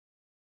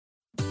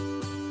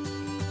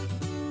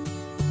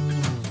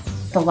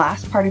the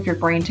last part of your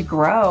brain to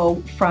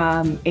grow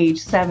from age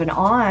 7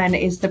 on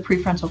is the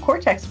prefrontal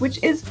cortex, which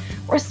is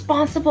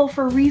responsible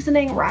for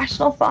reasoning,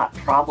 rational thought,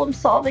 problem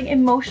solving,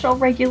 emotional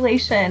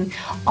regulation,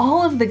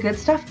 all of the good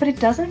stuff, but it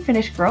doesn't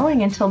finish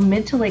growing until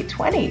mid to late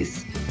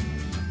 20s.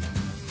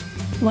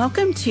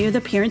 Welcome to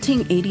the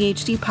Parenting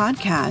ADHD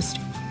podcast,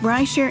 where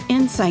I share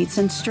insights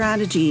and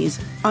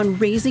strategies on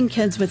raising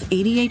kids with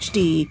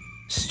ADHD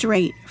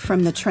straight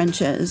from the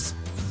trenches.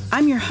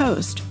 I'm your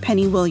host,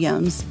 Penny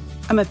Williams.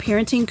 I'm a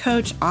parenting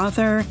coach,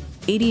 author,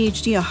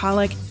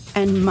 ADHD-aholic,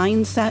 and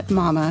mindset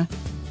mama,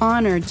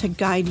 honored to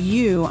guide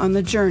you on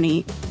the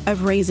journey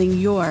of raising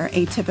your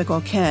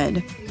atypical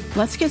kid.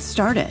 Let's get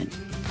started.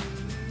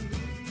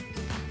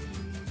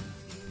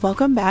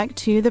 Welcome back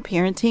to the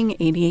Parenting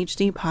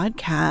ADHD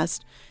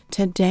podcast.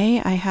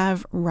 Today, I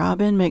have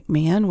Robin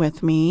McMahon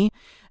with me,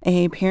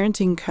 a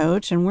parenting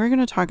coach, and we're going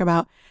to talk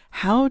about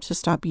how to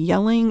stop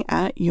yelling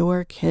at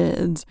your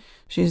kids.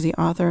 She's the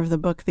author of the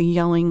book, The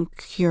Yelling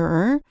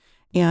Cure,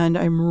 and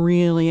I'm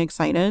really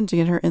excited to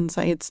get her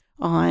insights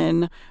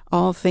on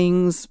all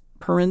things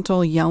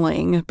parental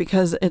yelling,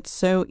 because it's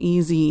so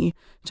easy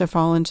to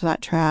fall into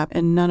that trap,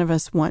 and none of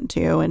us want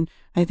to. And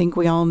I think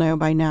we all know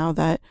by now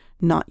that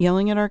not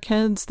yelling at our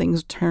kids,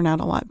 things turn out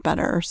a lot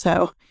better.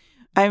 So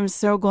I'm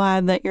so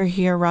glad that you're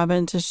here,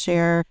 Robin, to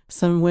share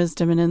some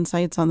wisdom and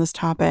insights on this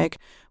topic.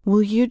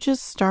 Will you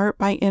just start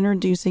by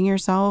introducing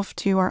yourself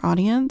to our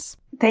audience?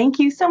 Thank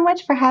you so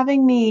much for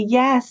having me.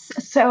 Yes.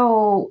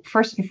 So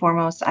first and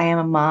foremost, I am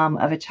a mom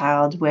of a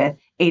child with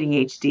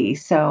ADHD.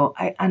 So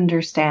I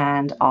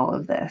understand all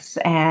of this.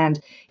 And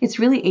it's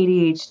really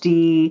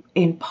ADHD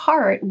in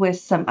part with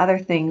some other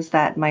things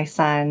that my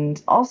son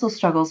also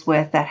struggles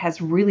with that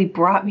has really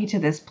brought me to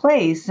this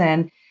place.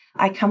 And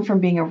I come from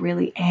being a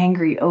really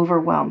angry,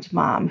 overwhelmed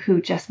mom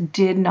who just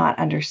did not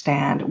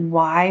understand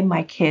why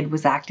my kid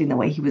was acting the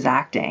way he was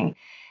acting.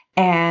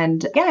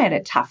 And yeah, I had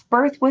a tough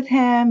birth with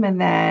him, and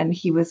then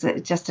he was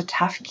just a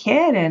tough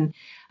kid. And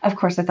of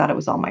course, I thought it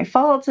was all my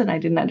fault and I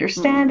didn't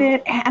understand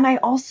it. And I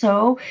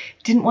also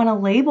didn't want to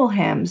label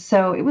him.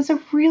 So it was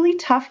a really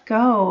tough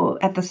go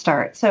at the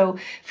start. So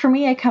for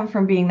me, I come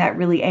from being that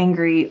really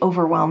angry,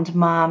 overwhelmed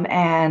mom.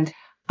 And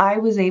I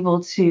was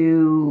able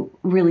to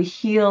really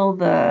heal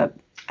the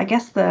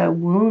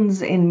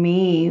wounds in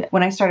me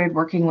when I started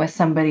working with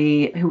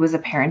somebody who was a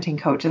parenting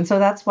coach. And so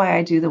that's why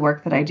I do the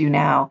work that I do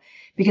now,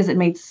 because it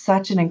made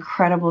such an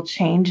incredible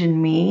change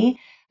in me.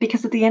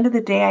 Because at the end of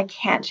the day, I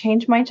can't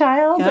change my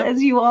child,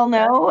 as you all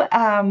know.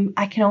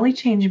 I can only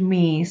change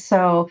me.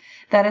 So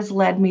that has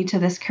led me to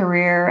this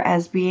career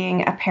as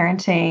being a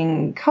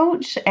parenting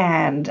coach.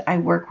 And I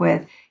work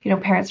with,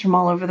 parents from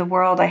all over the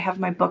world. I have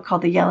my book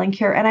called The Yelling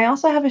Cure. And I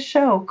also have a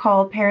show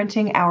called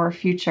Parenting Our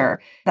Future.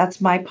 That's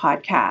my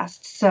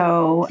podcast.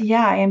 So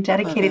yeah, I am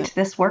dedicated to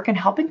this work and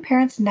helping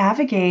parents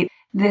navigate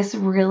this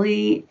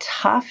really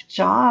tough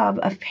job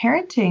of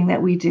parenting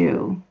that we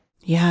do.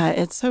 Yeah,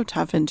 it's so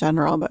tough in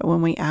general, but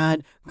when we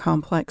add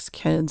complex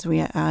kids, we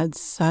add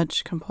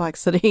such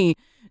complexity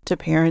to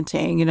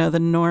parenting. The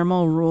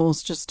normal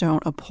rules just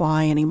don't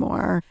apply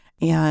anymore.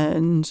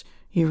 And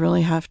you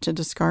really have to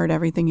discard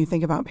everything you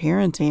think about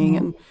parenting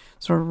and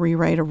sort of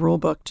rewrite a rule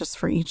book just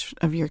for each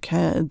of your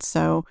kids.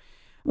 So,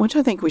 which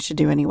I think we should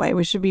do anyway.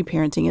 We should be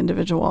parenting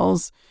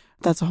individuals.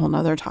 That's a whole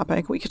nother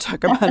topic. We could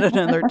talk about it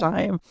another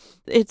time.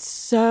 It's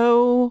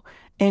so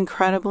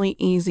incredibly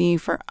easy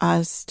for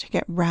us to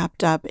get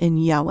wrapped up in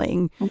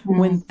yelling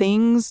when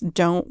things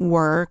don't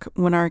work,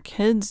 when our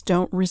kids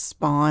don't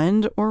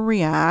respond or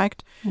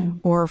react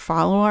or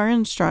follow our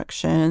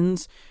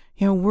instructions.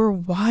 We're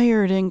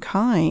wired in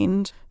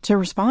kind to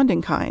respond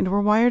in kind.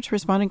 We're wired to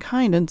respond in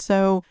kind. And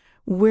so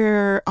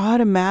we're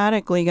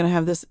automatically going to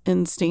have this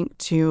instinct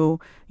to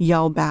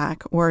yell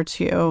back or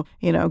to,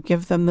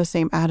 give them the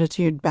same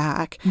attitude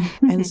back.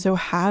 And so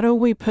how do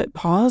we put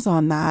pause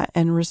on that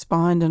and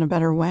respond in a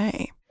better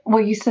way?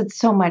 Well, you said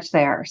so much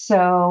there.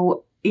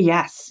 So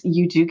yes,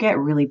 you do get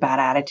really bad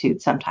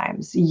attitude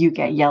sometimes. You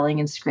get yelling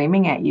and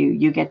screaming at you.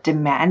 You get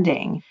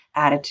demanding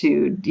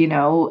attitude,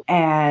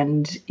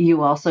 and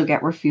you also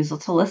get refusal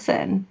to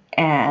listen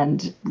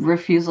and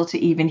refusal to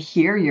even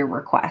hear your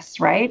requests,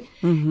 right?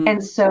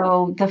 And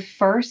so the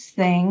first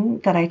thing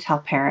that I tell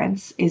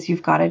parents is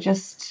you've got to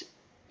just,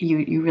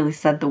 you really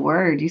said the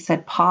word, you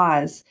said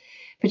pause.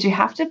 But you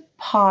have to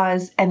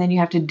pause, and then you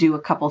have to do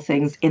a couple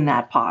things in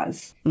that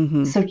pause.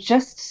 So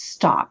just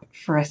stop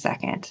for a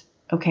second,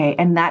 okay?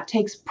 And that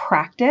takes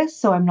practice.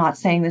 So I'm not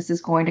saying this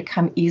is going to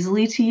come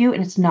easily to you,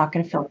 and it's not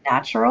going to feel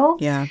natural.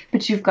 Yeah.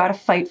 But you've got to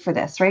fight for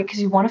this, right?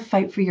 Because you want to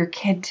fight for your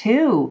kid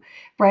too,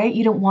 right?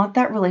 You don't want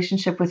that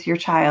relationship with your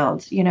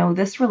child.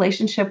 This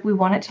relationship, we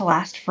want it to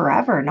last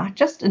forever, not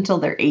just until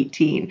they're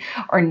 18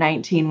 or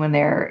 19 when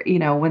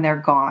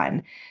they're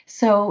gone.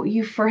 So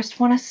you first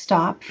want to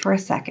stop for a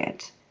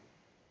second.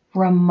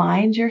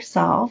 Remind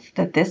yourself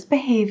that this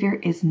behavior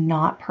is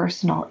not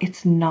personal.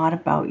 It's not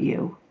about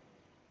you.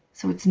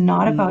 So it's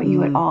not about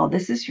you at all.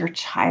 This is your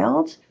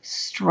child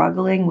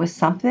struggling with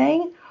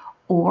something,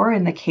 Or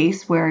in the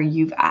case where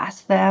you've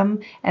asked them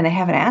and they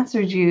haven't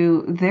answered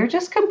you, they're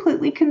just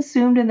completely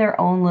consumed in their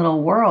own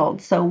little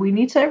world. So we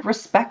need to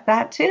respect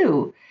that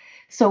too.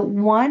 So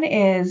one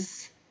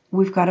is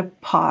we've got to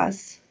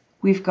pause.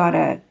 We've got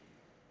to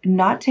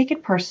not take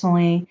it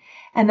personally.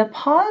 And the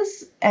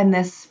pause and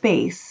this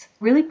space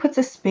really puts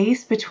a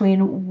space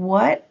between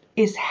what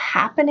is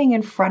happening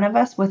in front of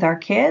us with our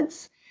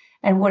kids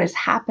and what is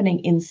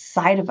happening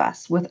inside of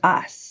us with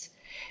us.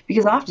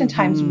 Because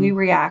oftentimes we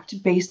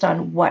react based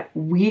on what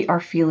we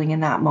are feeling in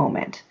that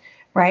moment,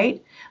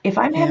 right? If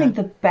I'm having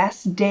the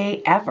best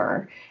day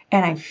ever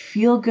and I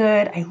feel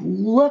good, I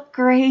look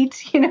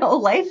great,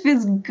 life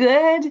is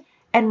good,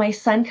 and my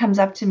son comes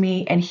up to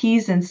me and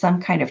he's in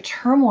some kind of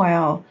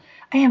turmoil,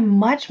 I am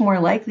much more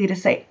likely to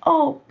say,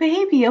 oh,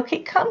 baby, okay,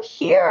 come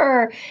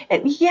here.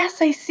 And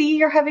yes, I see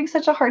you're having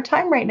such a hard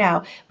time right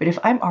now. But if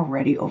I'm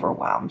already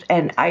overwhelmed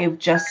and I have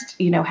just,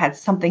 had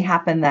something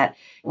happen that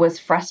was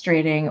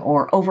frustrating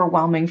or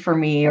overwhelming for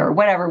me or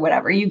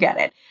whatever, you get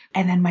it.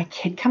 And then my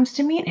kid comes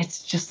to me and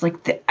it's just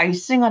like the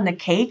icing on the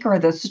cake or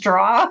the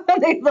straw,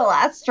 the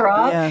last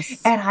straw.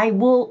 Yes. And I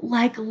will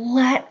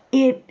let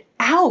it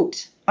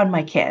out on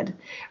my kid,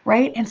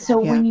 right? And so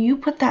when you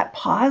put that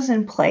pause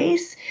in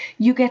place,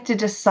 you get to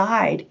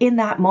decide in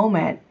that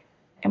moment,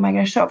 am I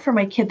going to show up for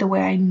my kid the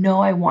way I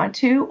know I want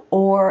to,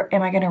 or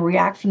am I going to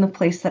react from the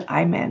place that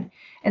I'm in?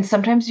 And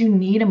sometimes you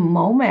need a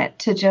moment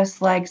to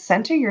just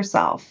center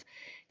yourself,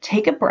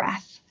 take a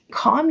breath,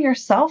 calm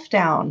yourself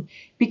down,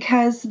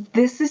 because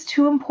this is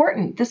too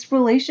important. This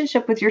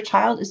relationship with your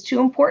child is too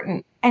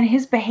important. And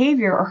his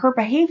behavior or her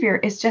behavior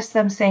is just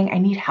them saying, I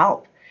need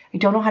help. I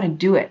don't know how to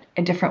do it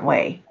a different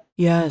way.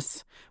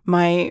 Yes.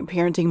 My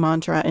parenting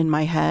mantra in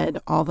my head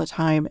all the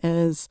time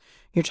is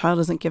your child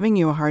isn't giving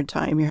you a hard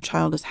time. Your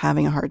child is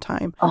having a hard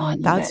time. Oh,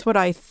 That's what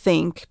I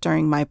think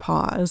during my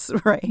pause,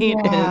 right?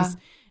 Yeah. Is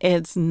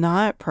it's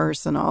not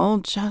personal,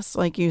 just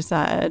like you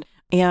said.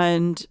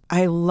 And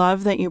I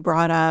love that you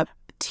brought up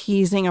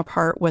teasing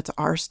apart what's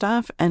our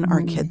stuff and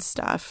our kids'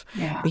 stuff.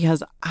 Yeah.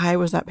 Because I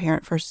was that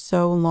parent for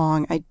so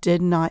long, I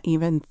did not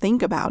even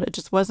think about it. It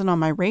just wasn't on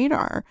my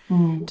radar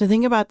to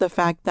think about the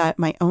fact that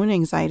my own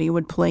anxiety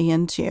would play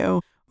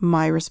into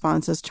my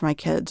responses to my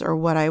kids or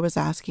what I was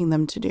asking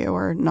them to do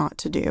or not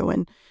to do.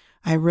 And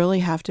I really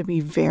have to be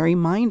very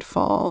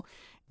mindful.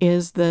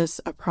 Is this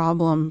a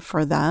problem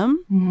for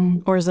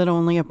them or is it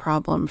only a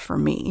problem for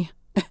me?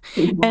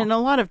 And a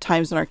lot of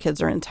times when our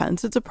kids are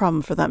intense, it's a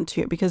problem for them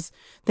too, because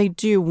they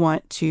do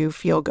want to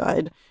feel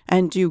good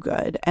and do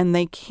good, and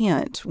they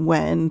can't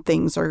when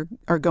things are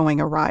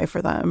going awry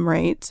for them,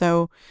 right?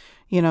 So,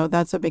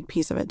 that's a big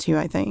piece of it too,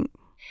 I think.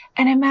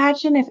 And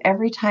imagine if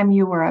every time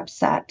you were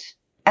upset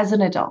as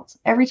an adult,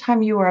 every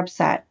time you were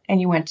upset and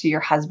you went to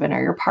your husband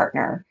or your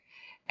partner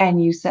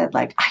and you said,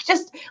 I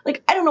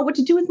don't know what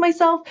to do with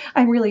myself.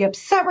 I'm really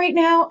upset right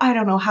now. I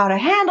don't know how to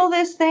handle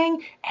this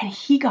thing. And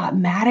he got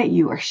mad at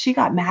you or she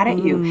got mad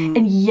at you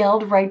and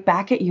yelled right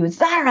back at you and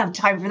said, I don't have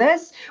time for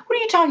this. What are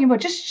you talking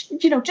about?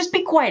 Just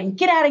be quiet and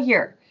get out of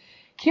here.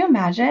 Can you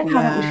imagine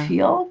how that would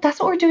feel? That's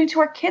what we're doing to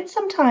our kids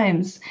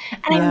sometimes.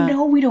 And I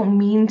know we don't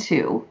mean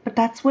to, but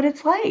that's what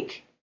it's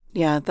like.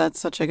 Yeah, that's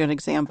such a good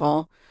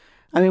example.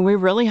 I mean, we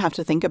really have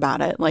to think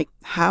about it.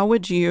 How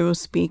would you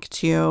speak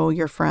to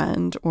your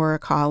friend or a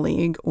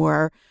colleague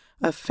or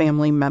a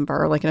family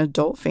member, like an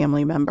adult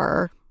family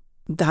member?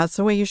 That's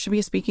the way you should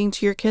be speaking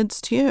to your kids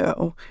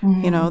too.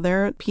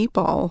 They're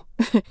people.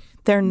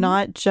 They're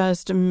not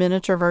just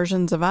miniature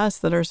versions of us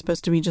that are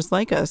supposed to be just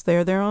like us.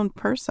 They're their own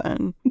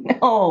person.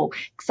 No,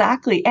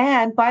 exactly.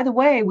 And by the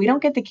way, we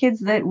don't get the kids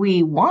that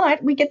we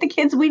want. We get the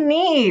kids we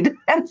need.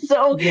 And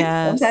so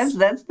sometimes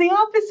that's the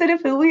opposite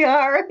of who we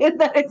are. And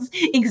that is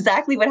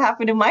exactly what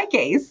happened in my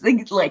case.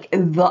 Like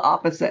the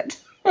opposite.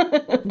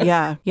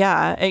 Yeah.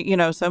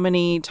 So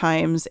many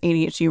times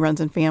ADHD runs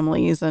in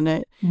families,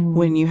 and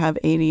when you have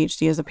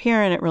ADHD as a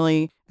parent, it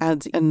really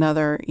adds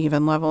another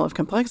even level of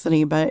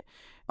complexity. But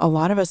a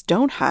lot of us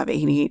don't have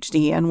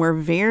ADHD, and we're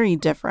very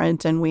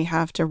different, and we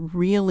have to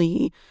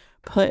really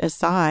put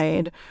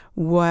aside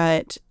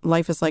what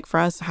life is like for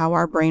us, how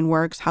our brain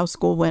works, how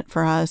school went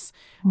for us,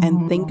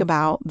 and think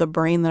about the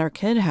brain that our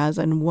kid has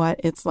and what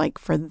it's like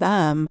for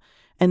them,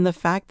 and the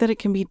fact that it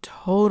can be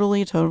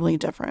totally, totally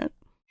different.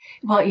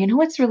 Well,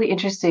 what's really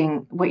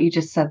interesting, what you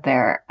just said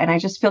there, and I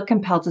just feel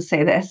compelled to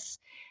say this.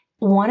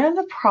 One of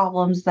the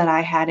problems that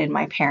I had in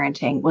my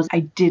parenting was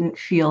I didn't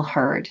feel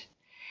heard.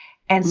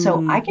 And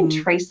so I can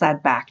trace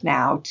that back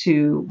now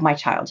to my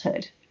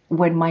childhood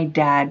when my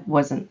dad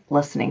wasn't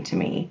listening to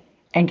me.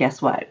 And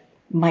guess what?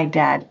 My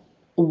dad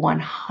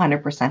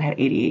 100% had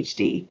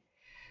ADHD.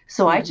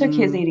 So I took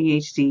his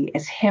ADHD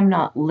as him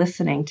not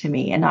listening to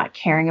me and not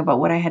caring about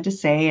what I had to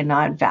say and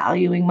not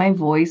valuing my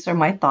voice or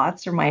my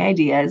thoughts or my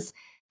ideas.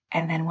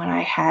 And then when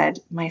I had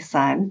my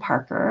son,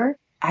 Parker,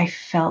 I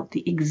felt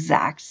the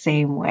exact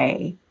same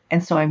way.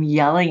 And so I'm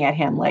yelling at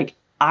him like,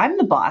 I'm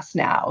the boss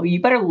now.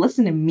 You better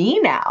listen to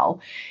me now,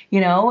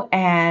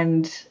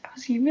 and I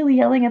was really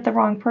yelling at the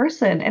wrong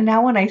person. And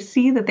now when I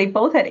see that they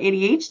both had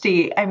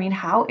ADHD, I mean,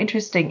 how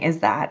interesting is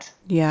that?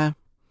 Yeah.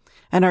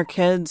 And our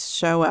kids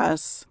show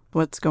us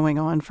what's going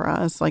on for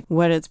us, like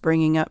what it's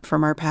bringing up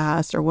from our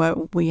past or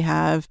what we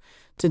have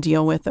to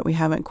deal with that we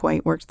haven't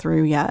quite worked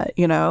through yet.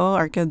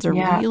 Our kids are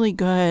Yeah. really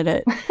good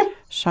at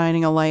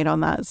shining a light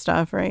on that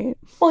stuff, right?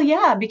 Well,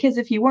 yeah, because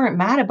if you weren't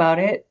mad about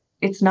it,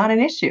 it's not an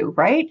issue,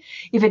 right?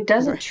 If it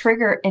doesn't Right.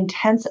 trigger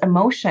intense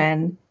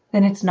emotion,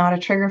 then it's not a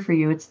trigger for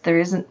you. There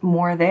isn't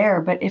more there.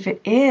 But if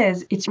it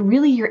is, it's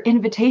really your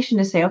invitation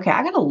to say, okay,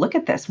 I got to look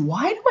at this.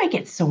 Why do I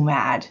get so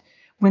mad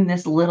when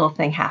this little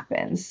thing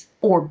happens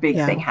or big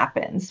Yeah. thing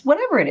happens?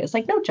 Whatever it is,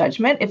 like no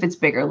judgment if it's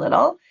big or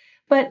little.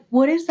 But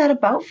what is that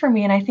about for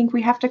me? And I think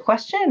we have to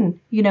question,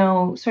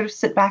 sort of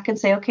sit back and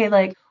say, okay,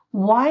 like,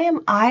 why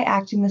am I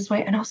acting this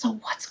way? And also,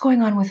 what's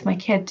going on with my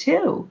kid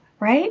too,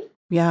 right?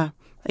 Yeah.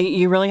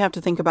 You really have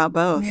to think about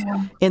both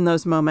Yeah. in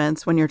those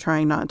moments when you're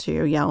trying not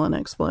to yell and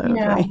explode,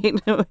 Yeah.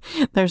 right?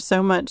 There's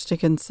so much to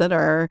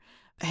consider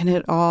and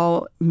it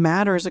all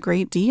matters a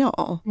great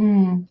deal.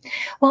 Mm.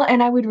 Well,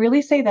 and I would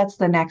really say that's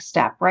the next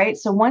step, right?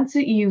 So once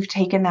you've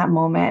taken that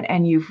moment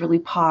and you've really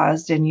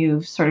paused and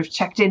you've sort of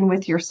checked in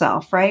with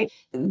yourself, right?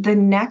 The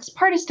next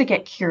part is to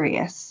get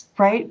curious,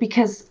 right?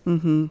 Because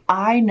Mm-hmm.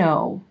 I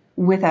know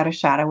without a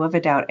shadow of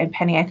a doubt, and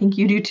Penny, I think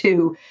you do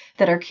too,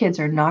 that our kids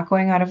are not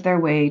going out of their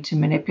way to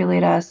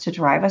manipulate us, to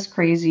drive us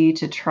crazy,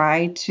 to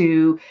try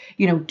to,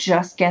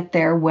 just get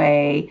their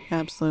way.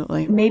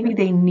 Absolutely. Maybe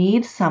they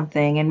need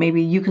something, and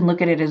maybe you can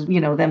look at it as,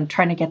 them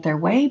trying to get their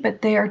way,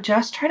 but they are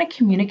just trying to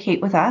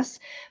communicate with us,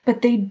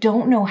 but they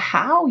don't know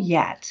how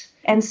yet.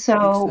 And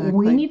so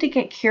we Exactly. need to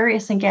get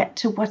curious and get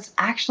to what's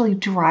actually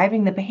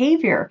driving the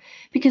behavior,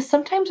 because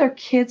sometimes our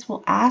kids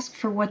will ask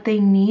for what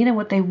they need and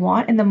what they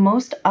want in the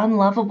most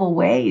unlovable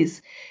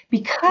ways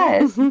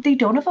because Mhm. they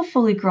don't have a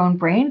fully grown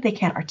brain. They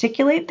can't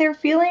articulate their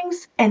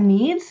feelings and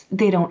needs.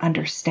 They don't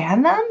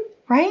understand them,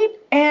 right?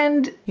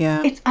 And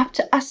Yeah. it's up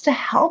to us to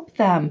help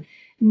them,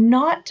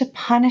 not to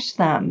punish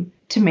them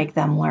to make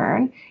them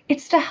learn.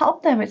 It's to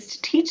help them, it's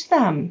to teach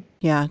them.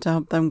 Yeah, to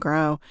help them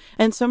grow.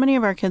 And so many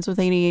of our kids with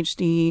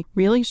ADHD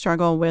really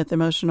struggle with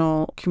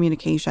emotional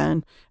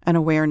communication and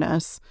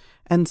awareness.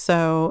 And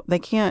so they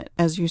can't,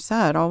 as you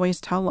said, always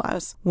tell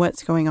us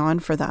what's going on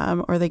for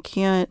them, or they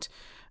can't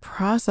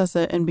process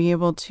it and be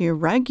able to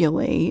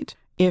regulate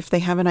if they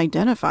haven't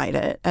identified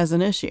it as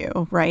an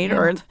issue, right?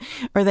 Yeah.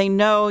 Or they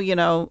know,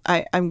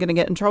 I'm going to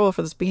get in trouble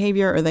for this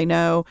behavior, or they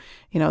know,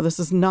 this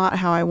is not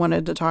how I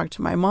wanted to talk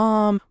to my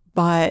mom,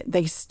 but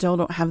they still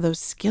don't have those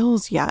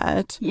skills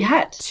yet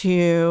Yet.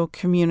 to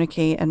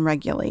communicate and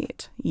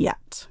regulate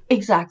yet.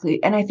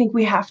 Exactly. And I think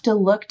we have to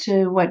look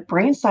to what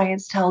brain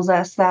science tells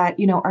us that,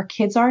 our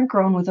kids aren't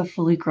grown with a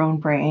fully grown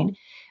brain.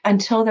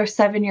 Until they're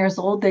 7 years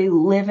old, they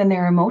live in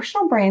their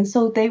emotional brain.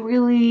 So they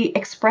really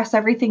express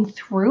everything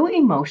through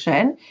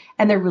emotion,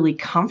 and they're really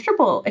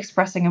comfortable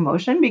expressing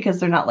emotion because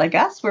they're not like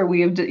us where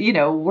we have,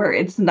 where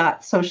it's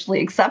not socially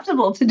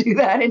acceptable to do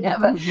that and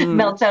have a Mhm.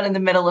 meltdown in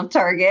the middle of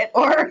Target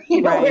or,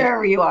 Right.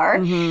 wherever you are.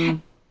 Hmm.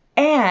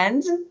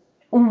 And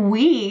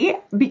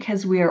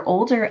because we are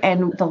older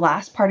and the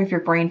last part of your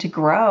brain to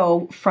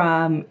grow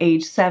from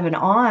age 7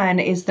 on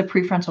is the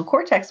prefrontal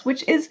cortex,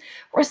 which is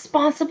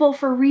responsible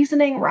for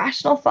reasoning,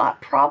 rational thought,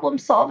 problem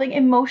solving,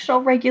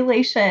 emotional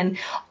regulation,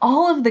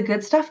 all of the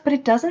good stuff, but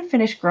it doesn't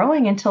finish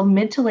growing until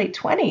mid to late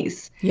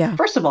 20s. Yeah.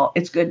 First of all,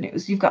 it's good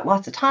news. You've got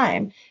lots of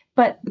time.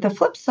 But the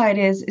flip side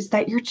is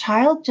that your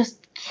child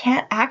just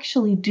can't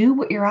actually do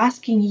what you're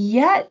asking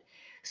yet.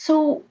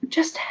 So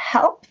just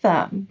help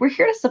them. We're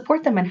here to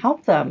support them and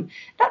help them,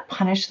 not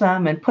punish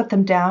them and put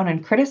them down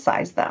and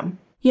criticize them.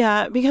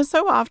 Yeah, because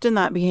so often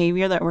that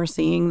behavior that we're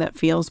seeing that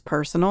feels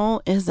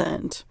personal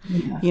isn't.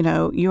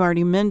 Yeah. You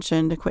already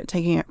mentioned to quit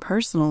taking it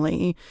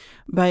personally,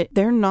 but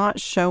they're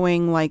not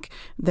showing like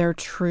their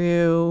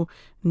true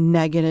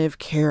negative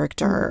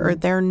character, or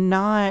they're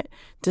not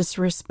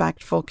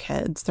disrespectful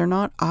kids. They're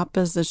not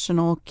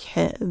oppositional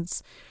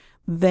kids.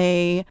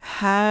 They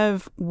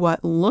have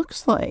what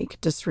looks like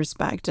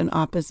disrespect and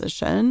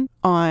opposition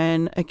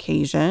on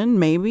occasion,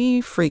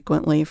 maybe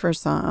frequently for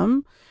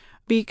some,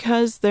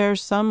 because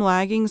there's some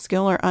lagging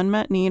skill or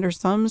unmet need or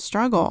some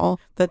struggle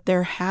that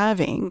they're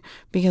having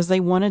because they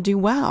want to do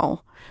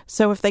well.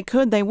 So if they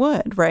could, they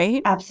would,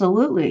 right?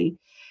 Absolutely.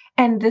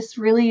 And this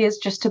really is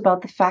just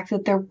about the fact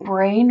that their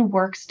brain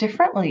works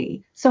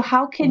differently. So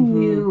how can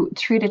Mm-hmm. you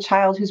treat a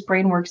child whose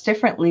brain works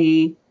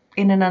differently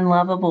in an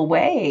unlovable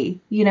way?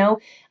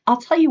 I'll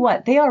tell you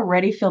what, they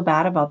already feel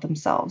bad about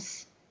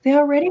themselves. They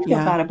already feel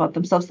Yeah. bad about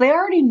themselves. They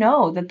already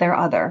know that they're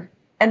other.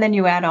 And then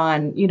you add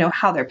on,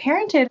 how they're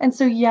parented. And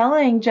so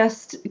yelling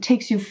just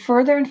takes you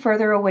further and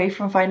further away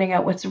from finding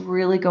out what's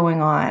really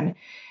going on.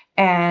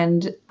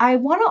 And I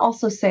want to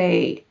also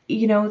say,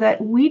 that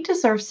we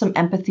deserve some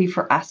empathy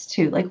for us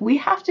too. Like we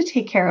have to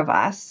take care of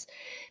us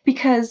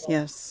because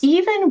Yes.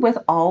 even with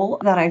all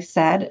that I've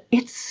said,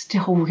 it's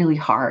still really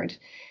hard.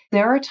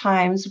 There are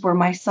times where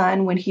my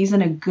son, when he's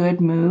in a good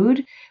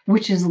mood,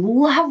 which is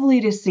lovely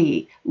to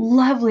see,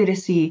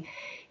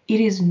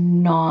 it is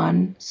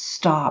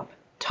non-stop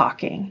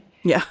talking.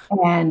 Yeah.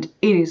 And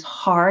it is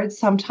hard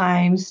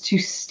sometimes to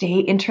stay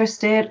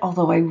interested,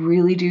 although I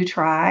really do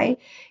try.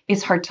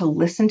 It's hard to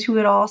listen to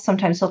it all.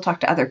 Sometimes he'll talk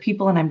to other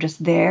people and I'm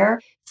just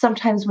there.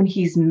 Sometimes when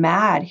he's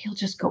mad, he'll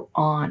just go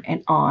on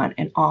and on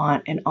and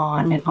on and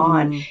on and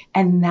on. Hmm.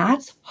 And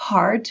that's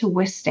hard to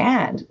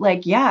withstand.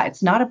 Like, yeah,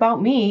 it's not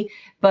about me,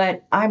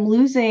 but I'm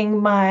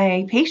losing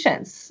my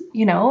patience,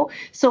 you know?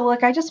 So,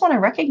 like, I just want to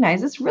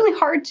recognize it's really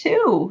hard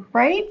too,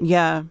 right?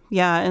 Yeah.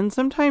 Yeah. And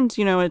sometimes,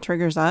 it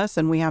triggers us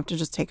and we have to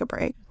just take a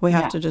break. We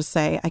have Yeah. to just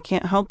say, I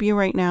can't help you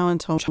right now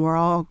until we're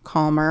all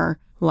calmer.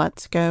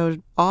 Let's go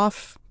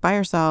off by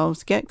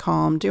ourselves, get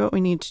calm, do what we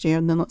need to do,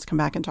 and then let's come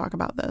back and talk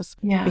about this.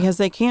 Yeah. Because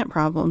they can't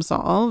problem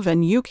solve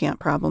and you can't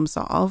problem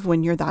solve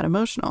when you're that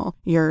emotional.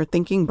 Your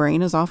thinking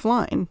brain is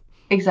offline.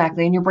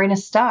 Exactly. And your brain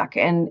is stuck.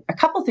 And a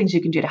couple things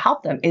you can do to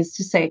help them is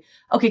to say,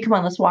 okay, come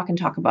on, let's walk and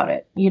talk about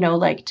it.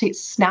 Like to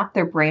snap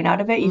their brain out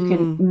of it. You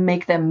can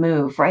make them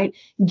move, right?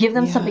 Give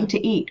them something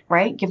to eat,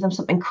 right? Give them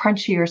something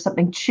crunchy or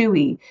something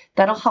chewy.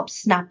 That'll help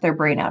snap their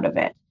brain out of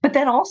it. But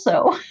then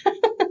also,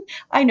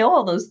 I know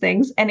all those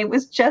things. And it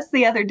was just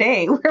the other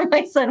day where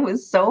my son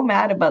was so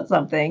mad about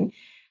something.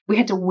 We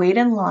had to wait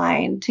in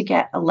line to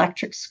get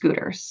electric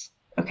scooters.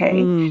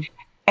 Okay.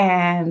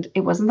 And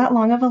it wasn't that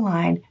long of a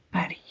line,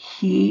 but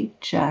he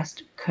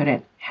just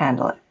couldn't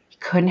handle it. He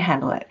couldn't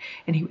handle it.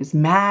 And he was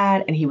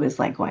mad and he was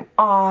like going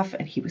off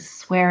and he was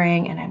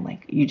swearing. And I'm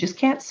like, you just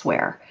can't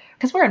swear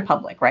because we're in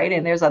public, right?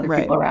 And there's other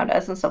people around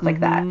us and stuff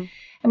like that.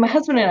 And my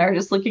husband and I are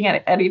just looking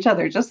at each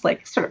other, just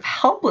like sort of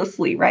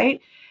helplessly,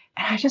 right?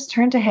 And I just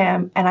turned to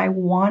him and I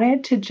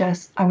wanted to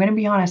just, I'm going to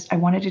be honest, I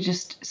wanted to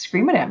just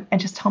scream at him and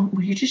just tell him,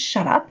 will you just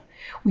shut up?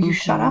 Will you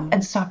shut up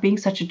and stop being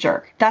such a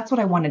jerk? That's what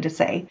I wanted to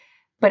say.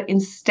 But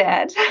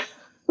instead,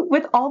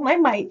 with all my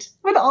might,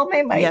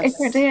 I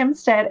turned to him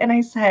instead and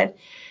I said,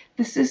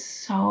 this is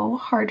so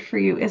hard for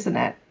you, isn't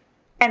it?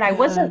 And I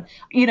wasn't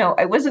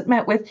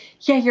met with,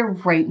 yeah, you're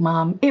right,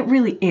 Mom. It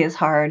really is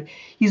hard.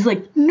 He's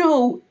like,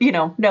 no,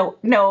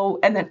 no.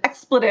 And then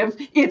expletive,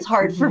 it's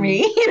hard for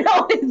me.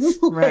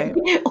 It's like,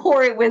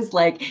 or it was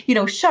like,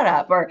 shut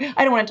up, or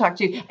I don't want to talk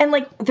to you. And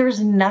like, there's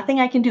nothing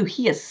I can do.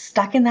 He is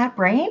stuck in that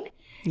brain.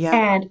 Yeah.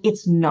 And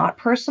it's not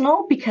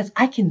personal because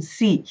I can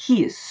see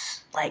he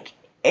is like,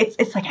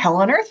 it's like hell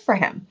on earth for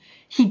him.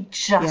 He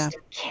just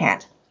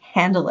can't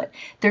handle it.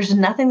 There's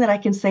nothing that I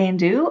can say and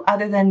do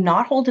other than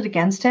not hold it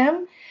against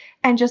him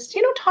and just,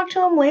 talk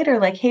to him later.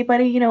 Like, hey,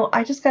 buddy,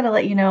 I just got to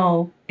let you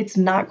know, it's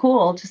not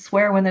cool to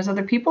swear when there's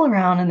other people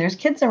around and there's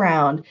kids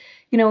around.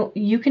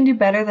 You can do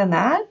better than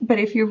that. But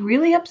if you're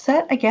really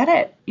upset, I get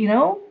it.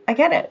 I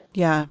get it.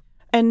 Yeah.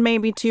 And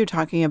maybe too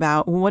talking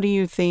about what do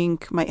you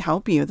think might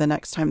help you the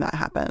next time that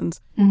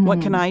happens?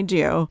 What can I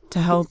do to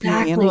help you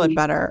handle it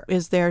better?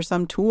 Is there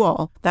some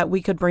tool that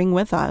we could bring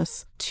with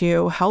us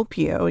to help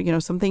you,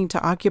 something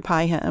to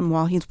occupy him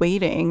while he's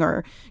waiting?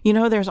 Or,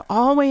 there's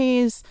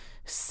always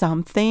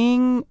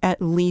something at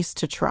least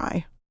to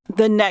try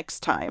the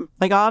next time.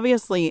 Like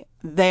obviously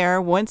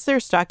once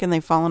they're stuck and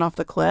they've fallen off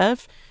the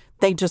cliff,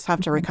 they just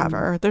have to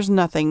recover. There's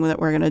nothing that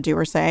we're going to do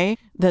or say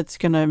that's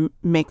going to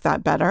make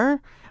that better.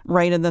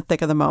 Right in the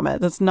thick of the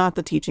moment. That's not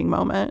the teaching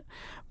moment.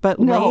 But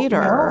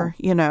later,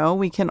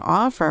 we can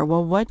offer,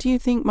 well, what do you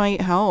think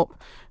might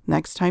help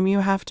next time you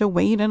have to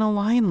wait in a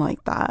line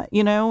like that?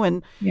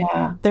 And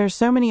there's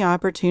so many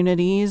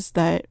opportunities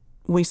that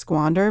we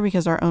squander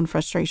because our own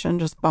frustration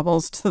just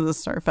bubbles to the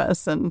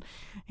surface and,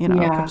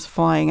 comes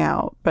flying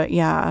out. But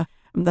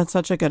that's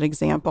such a good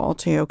example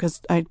too,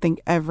 because I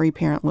think every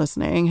parent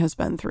listening has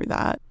been through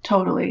that.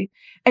 Totally.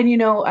 And,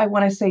 I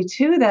want to say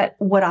too, that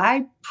what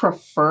I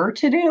prefer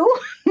to do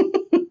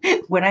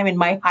when I'm in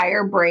my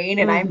higher brain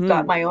and I've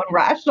got my own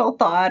rational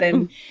thought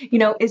and,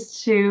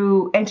 is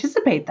to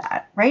anticipate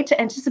that, right? To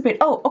anticipate,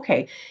 oh,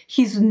 okay,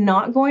 he's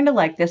not going to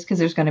like this because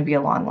there's going to be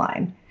a long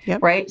line.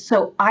 Yep. Right.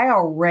 So I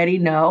already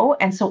know.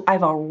 And so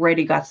I've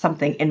already got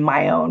something in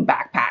my own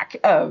backpack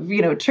of,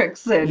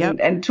 tricks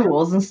and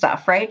tools and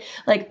stuff. Right.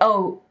 Like,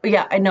 oh,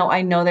 yeah, I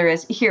know there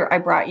is here. I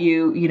brought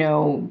you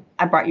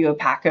a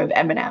pack of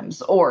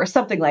M&Ms or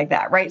something like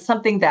that. Right.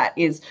 Something that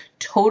is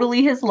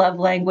totally his love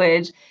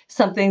language,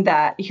 something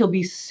that he'll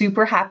be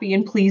super happy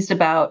and pleased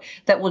about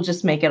that will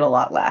just make it a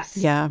lot less.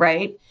 Yeah.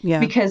 Right. Yeah.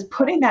 Because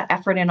putting that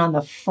effort in on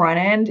the front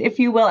end, if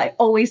you will, I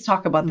always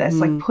talk about this,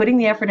 like putting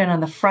the effort in on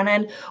the front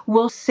end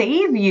will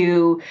save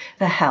you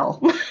the hell.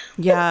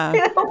 Yeah.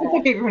 I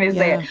can't even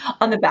say it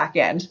on the back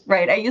end.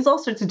 Right. I use all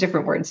sorts of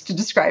different words to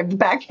describe the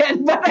back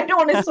end, but I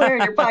don't want to swear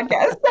in your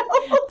podcast.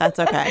 That's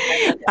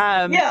okay.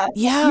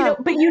 Yeah.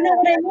 But you know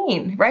what I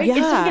mean, right? Yeah.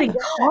 Instead of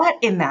getting caught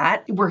in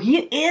that where he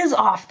is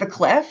off the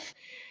cliff,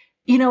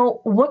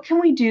 what can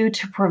we do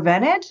to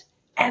prevent it?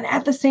 And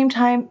at the same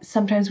time,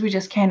 sometimes we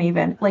just can't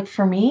even. Like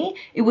for me,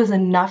 it was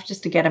enough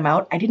just to get him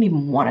out. I didn't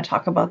even want to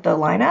talk about the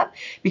lineup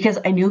because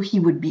I knew he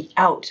would be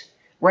out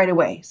right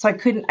away. So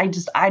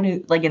I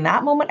knew like in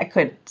that moment I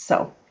couldn't.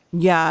 So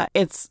yeah,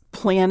 it's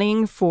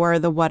planning for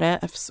the what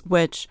ifs,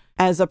 which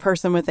as a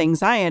person with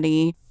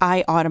anxiety,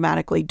 I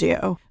automatically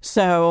do.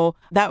 So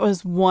that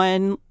was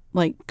one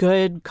like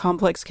good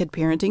complex kid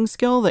parenting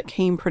skill that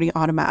came pretty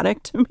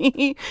automatic to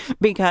me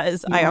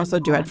because I also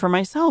do it for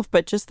myself.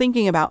 But just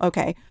thinking about,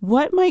 okay,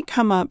 what might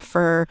come up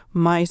for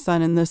my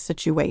son in this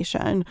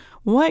situation?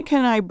 What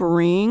can I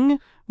bring?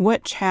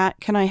 What chat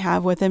can I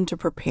have with him to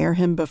prepare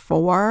him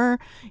before,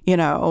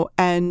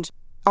 and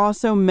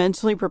also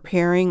mentally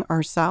preparing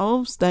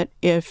ourselves that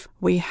if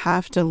we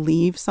have to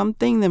leave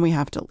something, then we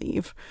have to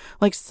leave.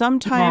 Like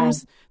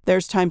sometimes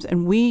there's times,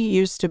 and we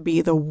used to be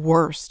the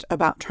worst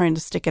about trying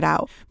to stick it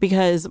out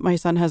because my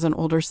son has an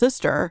older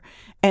sister.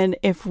 And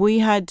if we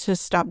had to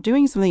stop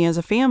doing something as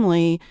a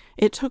family,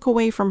 it took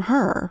away from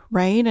her,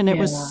 right? And it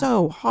was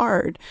so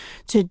hard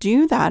to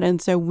do that. And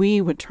so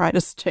we would try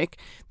to stick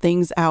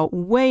things out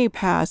way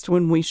past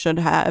when we should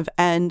have.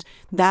 And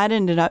that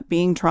ended up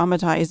being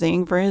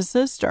traumatizing for his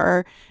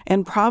sister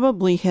and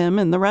probably him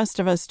and the rest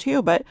of us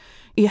too. But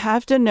you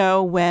have to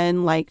know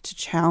when like to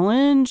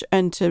challenge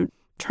and to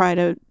try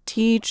to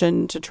teach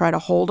and to try to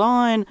hold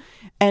on,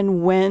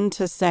 and when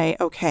to say,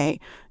 okay,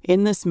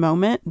 in this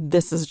moment,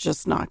 this is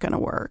just not going to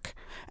work.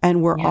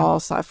 And we're all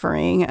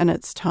suffering and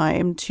it's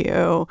time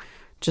to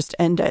just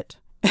end it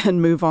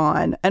and move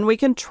on. And we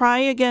can try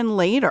again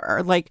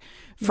later. Like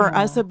for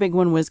us, a big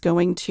one was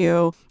going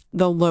to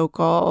the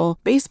local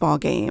baseball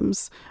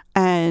games.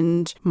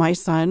 And my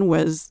son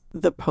was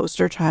the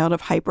poster child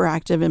of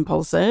hyperactive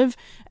impulsive.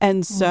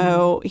 And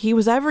so he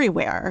was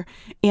everywhere.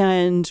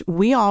 And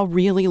we all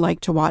really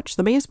like to watch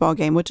the baseball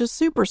game, which is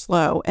super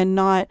slow and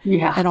not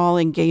at all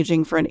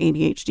engaging for an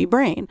ADHD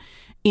brain.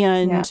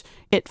 And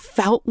it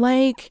felt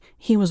like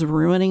he was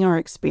ruining our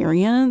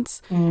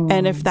experience.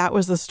 And if that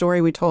was the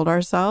story we told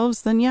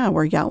ourselves, then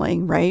we're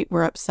yelling, right?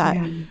 We're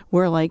upset.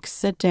 We're like,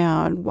 sit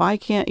down. Why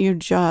can't you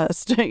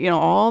just,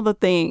 all the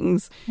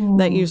things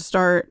that you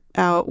start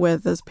out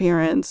with as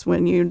parents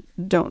when you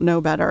don't know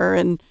better.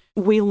 And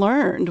we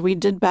learned, we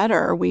did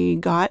better. We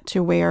got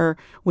to where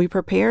we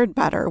prepared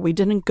better. We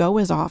didn't go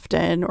as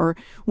often, or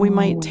we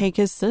might take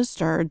his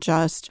sister,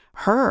 just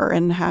her,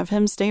 and have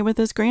him stay with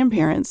his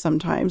grandparents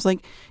sometimes.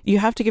 Like you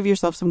have to give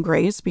yourself some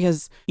grace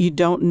because you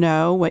don't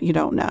know what you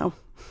don't know.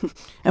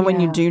 And when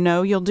you do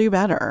know, you'll do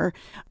better.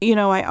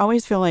 I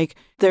always feel like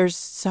there's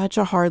such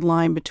a hard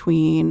line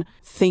between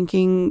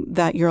thinking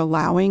that you're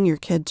allowing your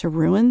kid to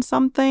ruin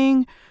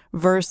something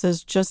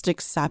versus just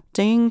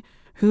accepting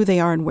who they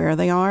are and where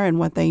they are and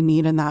what they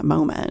need in that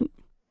moment.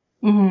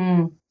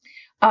 Oh,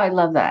 I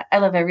love that. I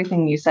love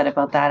everything you said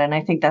about that. And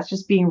I think that's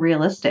just being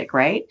realistic,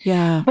 right?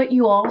 Yeah. But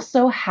you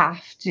also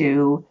have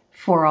to,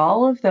 for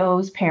all of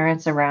those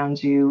parents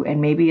around you, and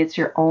maybe it's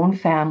your own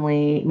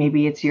family,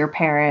 maybe it's your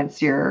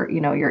parents, your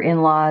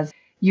in-laws,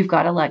 you've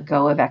got to let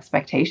go of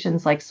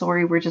expectations. Like,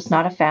 sorry, we're just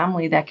not a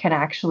family that can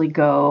actually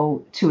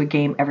go to a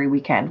game every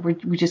weekend.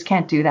 We just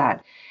can't do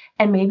that.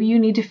 And maybe you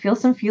need to feel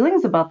some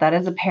feelings about that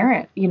as a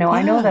parent.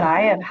 I know that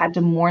I have had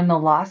to mourn the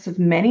loss of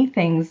many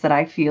things that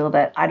I feel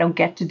that I don't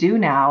get to do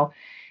now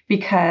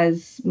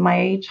because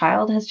my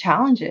child has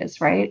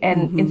challenges, right?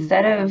 And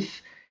instead of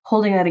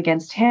holding that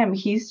against him,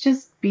 he's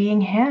just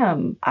being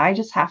him. I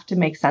just have to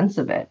make sense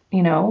of it,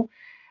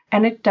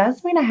 And it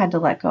does mean I had to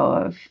let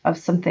go of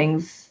some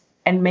things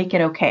and make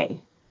it okay,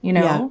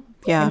 Yeah.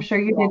 I'm sure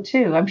you did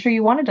too. I'm sure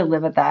you wanted to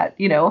live at that,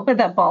 at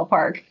that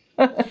ballpark.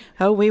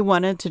 Oh, we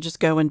wanted to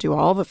just go and do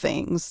all the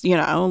things,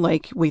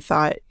 like we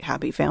thought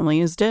happy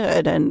families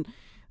did. And,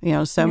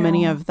 so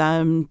many of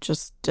them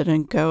just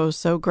didn't go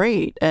so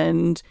great.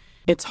 And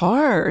it's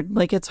hard.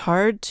 Like, it's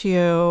hard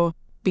to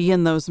be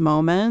in those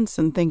moments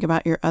and think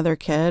about your other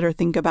kid or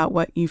think about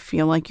what you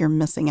feel like you're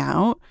missing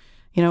out.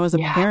 As a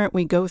parent,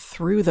 we go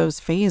through those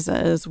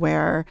phases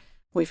where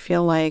we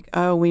feel like,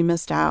 oh, we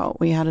missed out.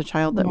 We had a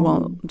child that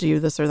won't do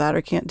this or that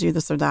or can't do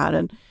this or that.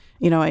 And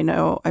I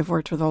know I've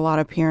worked with a lot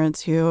of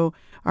parents who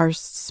are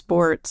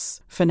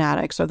sports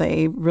fanatics, or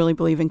they really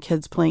believe in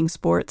kids playing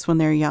sports when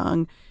they're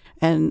young.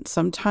 And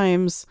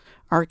sometimes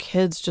our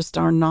kids just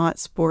are not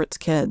sports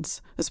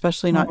kids,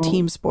 especially not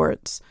team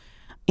sports.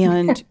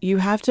 And you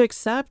have to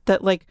accept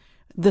that, like,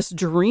 this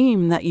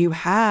dream that you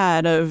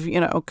had of,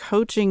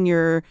 coaching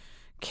your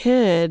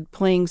kid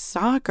playing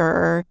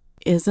soccer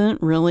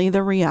isn't really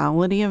the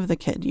reality of the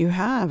kid you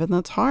have. And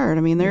that's hard.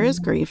 I mean, there is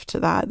grief to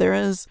that. There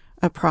is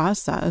a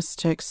process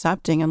to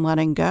accepting and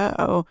letting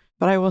go.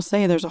 But I will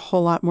say there's a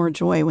whole lot more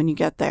joy when you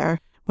get there.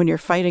 When you're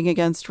fighting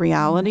against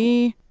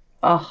reality,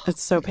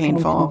 it's so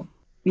painful.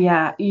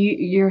 Yeah,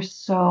 you're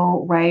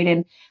so right.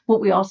 And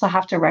what we also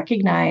have to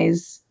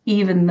recognize,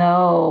 even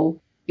though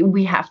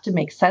we have to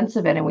make sense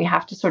of it and we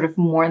have to sort of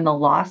mourn the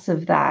loss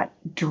of that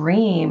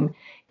dream,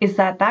 is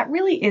that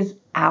really is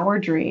our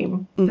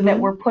dream that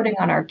we're putting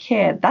on our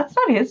kid. That's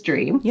not his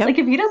dream. Yep. Like,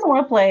 if he doesn't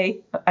want to play,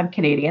 I'm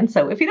Canadian,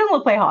 so if he doesn't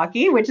want to play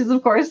hockey, which is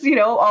of course,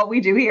 all we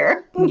do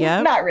here,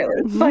 not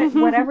really, but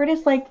whatever it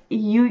is, like,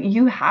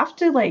 you have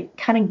to, like,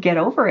 kind of get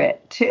over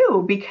it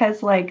too,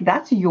 because, like,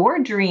 that's your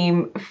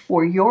dream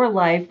for your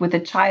life with a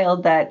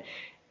child that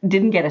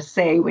didn't get a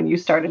say when you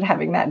started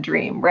having that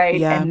dream,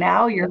 right? Yeah. And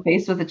now you're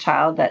faced with a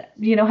child that,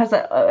 has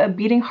a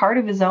beating heart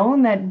of his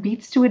own that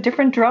beats to a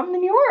different drum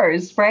than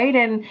yours, right?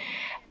 And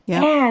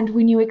Yep. And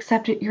when you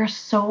accept it, you're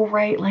so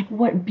right. Like,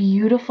 what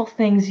beautiful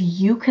things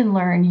you can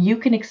learn, you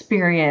can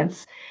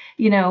experience,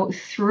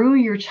 through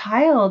your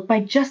child by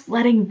just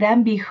letting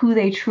them be who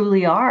they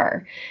truly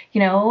are,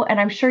 and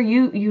I'm sure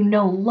you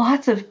know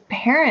lots of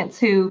parents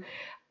who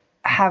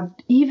have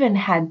even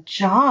had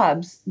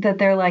jobs that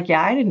they're like,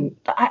 yeah,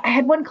 I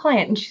had one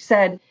client and she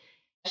said,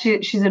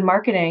 she's in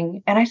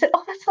marketing. And I said,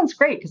 oh, that sounds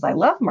great because I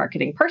love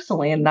marketing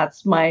personally. And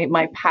that's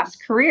my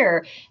past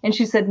career. And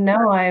she said,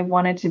 no, I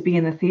wanted to be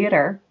in the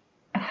theater.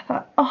 And I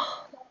thought,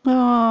 oh,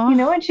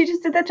 Oh, and she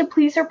just did that to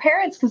please her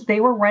parents because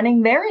they were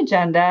running their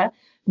agenda,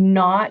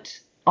 not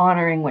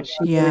honoring what she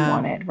really yeah,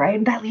 wanted. Right.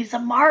 And that leaves a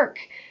mark.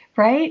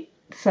 Right.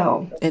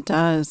 So, it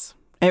does.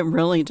 It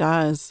really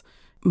does.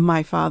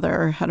 My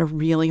father had a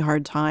really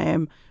hard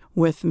time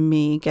with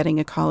me getting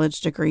a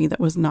college degree that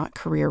was not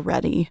career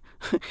ready.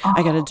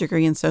 I got a oh,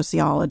 degree in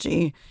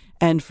sociology.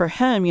 And for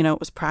him, it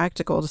was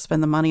practical to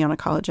spend the money on a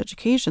college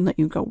education that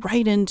you go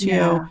right into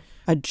yeah.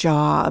 a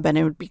job and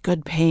it would be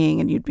good paying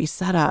and you'd be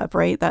set up,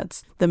 right?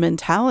 That's the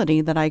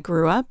mentality that I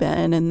grew up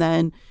in. And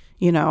then,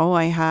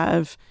 I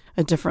have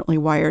a differently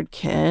wired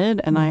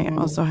kid. And I Mhm.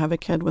 also have a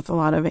kid with a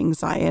lot of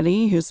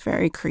anxiety who's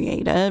very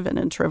creative and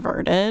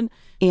introverted.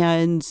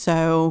 And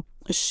so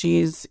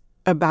she's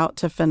about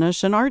to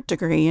finish an art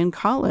degree in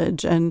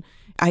college. And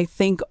I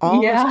think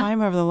all the Yeah.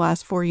 time over the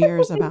last 4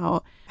 years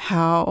about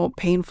how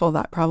painful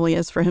that probably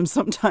is for him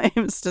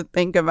sometimes to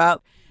think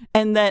about.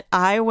 And that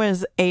I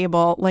was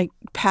able, like,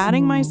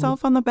 patting Mm.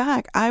 myself on the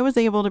back, I was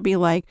able to be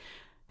like,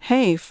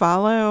 hey,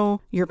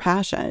 follow your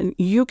passion.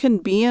 You can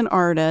be an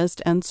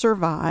artist and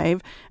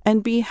survive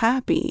and be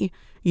happy.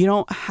 You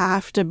don't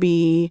have to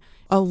be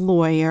a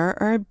lawyer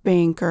or a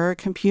banker, a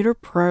computer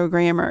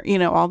programmer,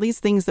 all these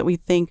things that we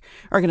think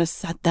are going to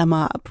set them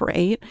up,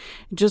 right?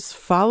 Just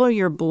follow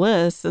your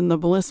bliss and the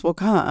bliss will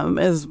come,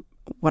 is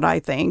what I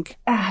think.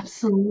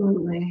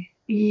 Absolutely.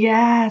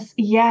 Yes,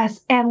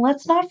 yes. And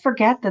let's not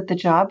forget that the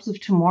jobs of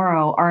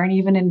tomorrow aren't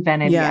even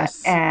invented yet.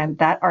 Yes. And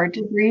that art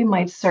degree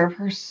might serve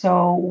her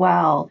so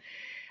well.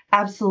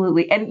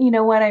 Absolutely. And you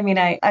know what? I mean,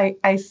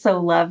 I so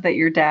love that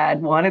your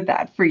dad wanted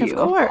that for Of you.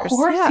 Of course.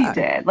 course he Yeah.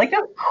 did. Like,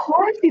 of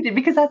course he did,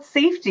 because that's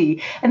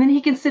safety. And then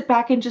he can sit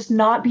back and just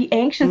not be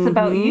anxious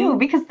about you Mm-hmm.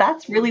 because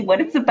that's really what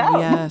it's about.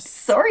 Yes,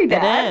 Sorry, it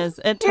dad. is.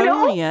 It You know,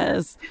 totally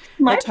is.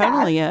 my It bad.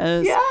 totally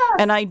is. Yeah.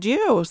 And I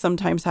do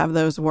sometimes have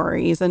those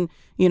worries. And,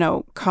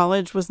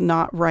 college was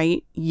not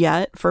right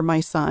yet for my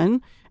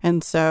son.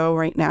 And so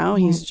right now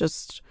he's Mhm.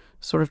 just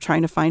sort of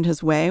trying to find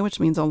his way, which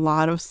means a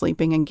lot of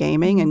sleeping and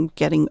gaming and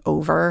getting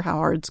over how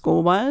hard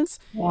school was.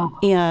 Yeah.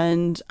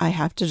 And I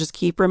have to just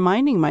keep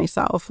reminding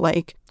myself,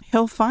 like,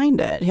 he'll find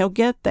it, he'll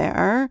get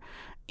there.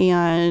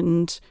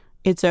 And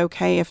it's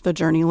okay if the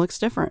journey looks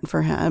different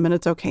for him. And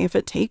it's okay if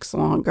it takes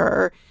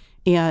longer.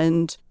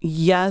 And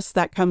yes,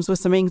 that comes with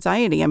some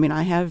anxiety. I mean,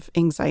 I have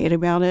anxiety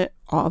about it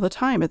all the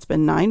time. It's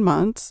been 9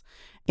 months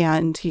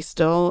and he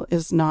still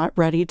is not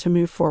ready to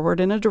move forward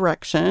in a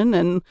direction.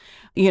 And,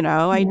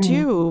 I Mhm.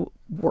 do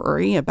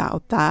worry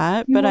about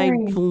that, You but I've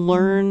worry. Mhm.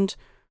 learned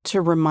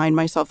to remind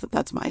myself that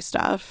that's my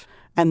stuff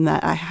and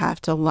that I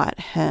have to let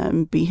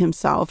him be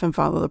himself and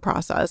follow the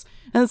process.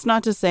 And it's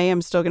not to say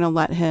I'm still going to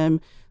let him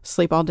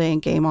sleep all day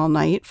and game all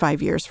night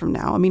 5 years from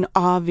now. I mean,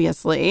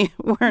 obviously,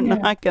 we're Yeah.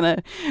 not going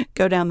to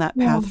go down that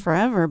Yeah. path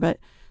forever, but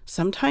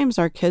sometimes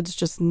our kids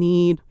just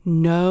need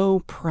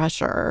no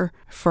pressure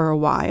for a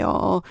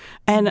while.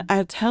 And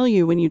I tell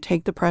you, when you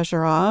take the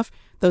pressure off,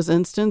 those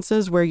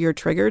instances where you're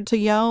triggered to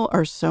yell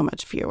are so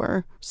much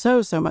fewer.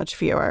 So much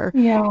fewer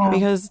Yeah.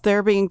 because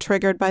they're being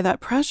triggered by that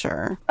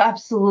pressure.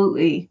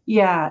 Absolutely.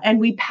 Yeah. And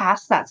we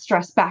pass that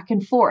stress back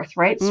and forth,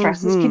 right?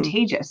 Stress is Mm-hmm.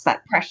 contagious,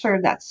 that pressure,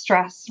 that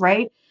stress,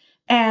 right?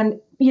 And,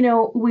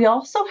 we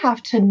also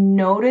have to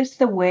notice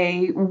the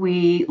way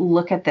we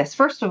look at this.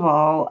 First of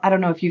all, I don't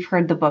know if you've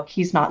heard the book,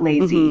 He's Not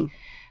Mm-hmm. Lazy.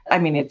 I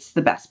mean, it's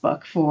the best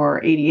book for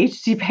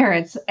ADHD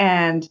parents.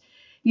 And,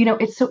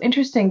 it's so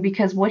interesting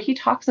because what he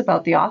talks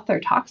about, the author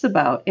talks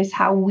about, is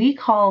how we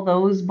call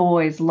those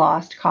boys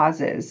lost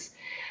causes,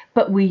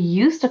 but we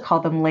used to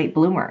call them late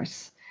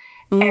bloomers.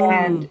 Mm.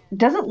 And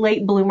doesn't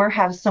late bloomer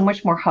have so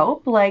much more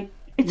hope? Like,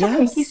 it's okay.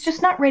 He's Yes.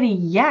 just not ready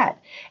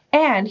yet.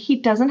 And he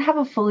doesn't have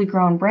a fully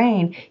grown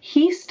brain.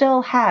 He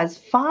still has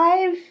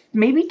 5,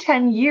 maybe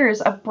 10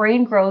 years of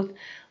brain growth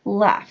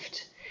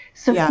left.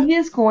 So Yeah. he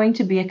is going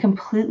to be a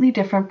completely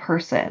different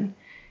person,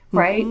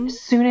 right? Mm-hmm.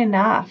 Soon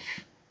enough.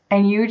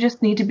 And you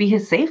just need to be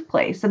his safe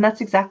place. And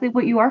that's exactly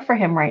what you are for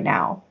him right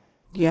now.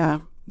 Yeah.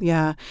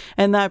 Yeah.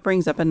 And that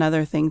brings up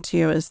another thing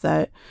too, is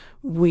that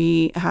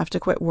we have to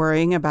quit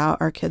worrying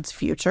about our kids'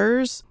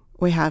 futures.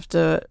 We have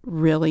to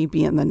really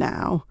be in the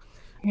now.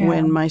 Yeah.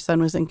 When my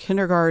son was in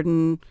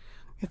kindergarten,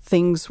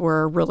 things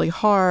were really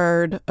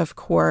hard. Of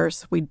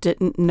course, we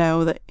didn't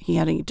know that he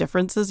had any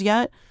differences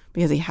yet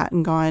because he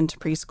hadn't gone to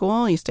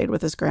preschool. He stayed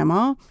with his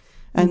grandma.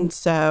 And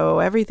so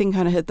everything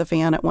kind of hit the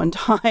fan at one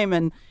time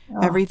and Oh,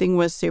 everything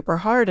was super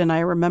hard. And I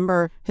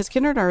remember his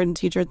kindergarten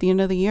teacher at the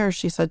end of the year,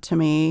 she said to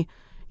me,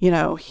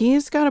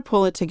 he's got to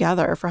pull it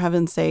together. For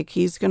heaven's sake,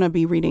 he's going to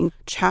be reading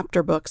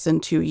chapter books in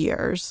 2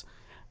 years.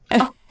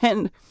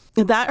 And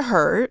that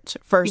hurt,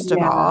 first of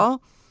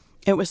all.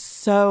 It was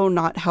so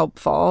not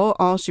helpful.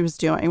 All she was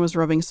doing was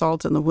rubbing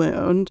salt in the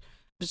wound.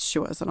 She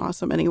wasn't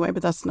awesome anyway,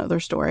 but that's another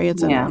story.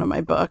 It's in one of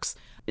my books.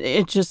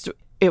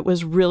 It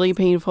was really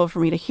painful for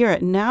me to hear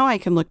it. Now I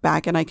can look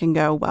back and I can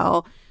go,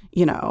 well,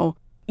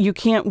 you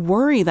can't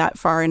worry that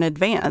far in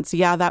advance.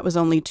 Yeah, that was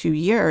only 2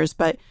 years.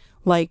 But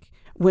like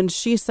when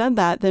she said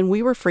that, then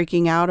we were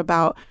freaking out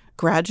about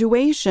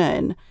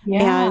graduation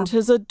and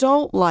his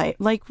adult life.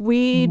 Like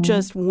we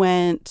just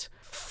went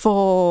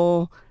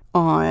full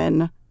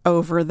on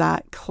over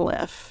that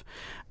cliff.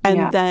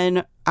 And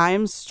then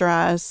I'm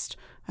stressed.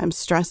 I'm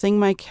stressing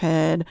my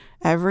kid.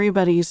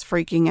 Everybody's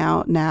freaking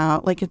out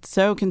now. Like it's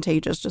so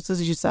contagious, just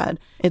as you said.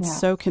 It's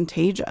so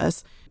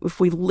contagious. If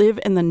we live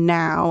in the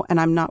now and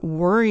I'm not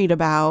worried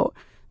about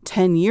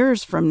 10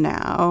 years from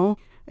now,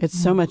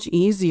 it's so much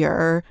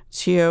easier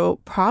to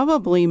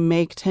probably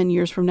make 10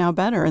 years from now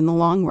better in the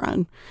long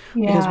run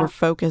because we're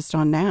focused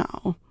on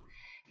now.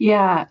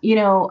 Yeah.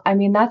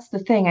 That's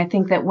the thing. I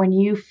think that when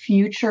you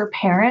future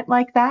parent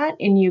like that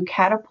and you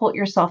catapult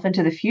yourself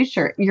into the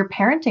future, you're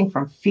parenting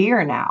from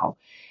fear now.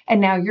 And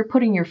now you're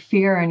putting your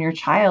fear on your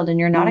child and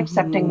you're not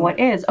accepting what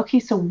is. Okay,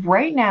 so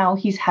right now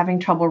he's having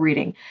trouble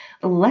reading.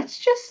 Let's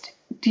just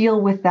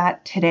deal with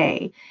that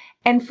today.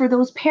 And for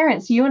those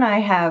parents, you and I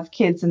have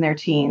kids in their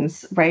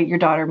teens, right? Your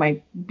daughter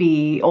might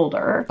be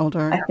older,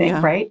 I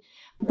think, right?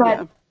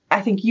 But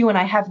I think you and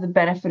I have the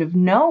benefit of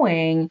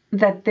knowing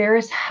that there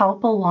is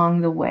help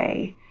along the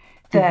way,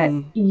 that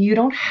you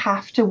don't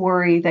have to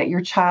worry that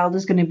your child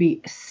is going to be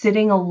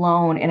sitting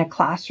alone in a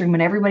classroom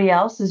and everybody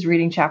else is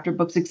reading chapter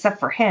books except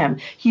for him.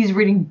 He's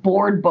reading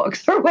board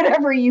books or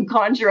whatever you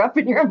conjure up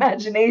in your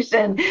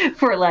imagination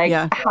for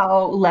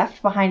how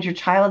left behind your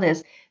child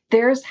is.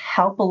 There's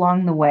help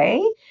along the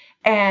way.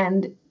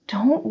 And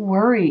don't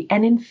worry.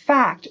 And in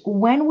fact,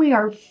 when we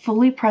are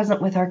fully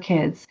present with our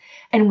kids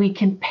and we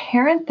can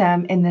parent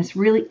them in this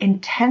really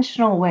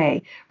intentional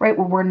way, right,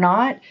 where we're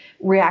not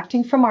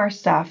reacting from our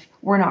stuff,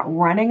 we're not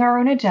running our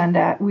own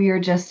agenda, we are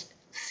just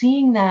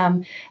seeing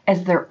them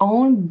as their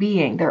own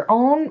being, their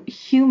own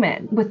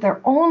human with their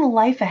own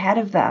life ahead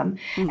of them.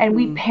 And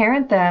we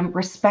parent them,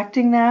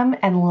 respecting them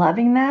and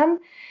loving them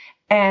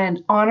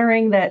and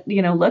honoring that,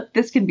 look,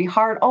 this can be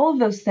hard, all of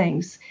those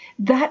things,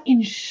 that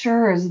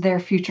ensures their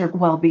future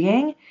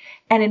well-being.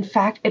 And in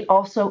fact, it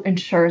also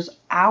ensures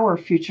our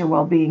future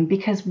well-being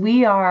because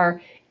we are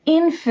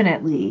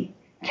infinitely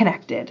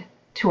connected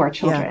to our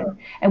children.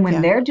 And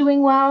when they're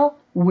doing well,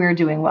 we're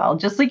doing well.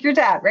 Just like your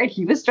dad, right?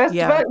 He was stressed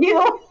about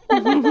you.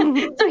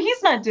 So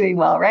he's not doing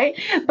well, right?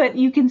 But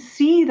you can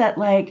see that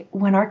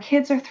when our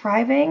kids are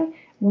thriving,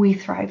 we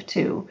thrive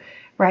too,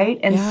 right?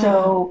 And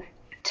so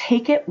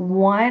take it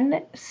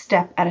one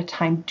step at a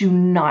time. Do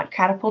not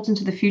catapult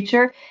into the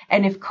future.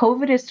 And if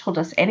COVID has told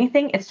us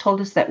anything, it's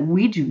told us that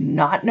we do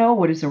not know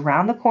what is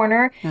around the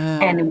corner.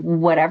 And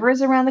whatever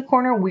is around the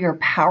corner, we are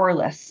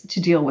powerless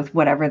to deal with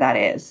whatever that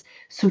is.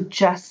 So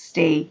just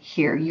stay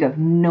here. You have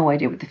no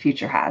idea what the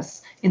future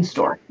has in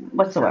store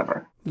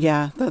whatsoever.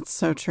 Yeah, that's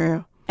so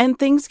true. And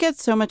things get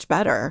so much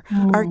better.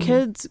 Our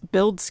kids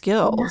build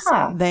skills.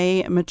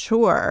 They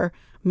mature.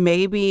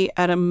 Maybe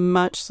at a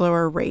much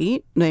slower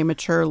rate. They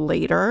mature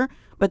later,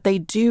 but they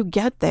do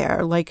get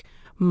there. Like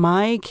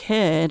my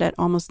kid at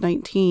almost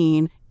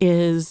 19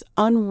 is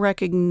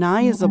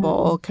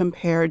unrecognizable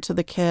compared to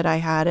the kid I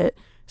had at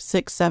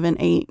 6, 7,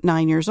 8,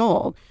 9 years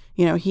old.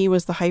 He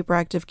was the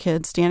hyperactive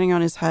kid standing on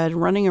his head,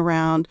 running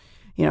around,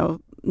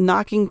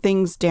 knocking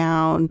things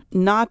down,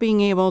 not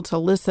being able to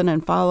listen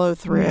and follow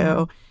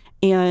through.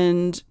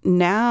 And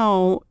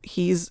now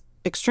he's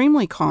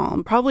extremely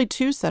calm, probably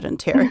too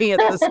sedentary at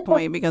this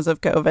point because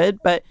of COVID.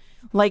 But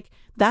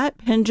that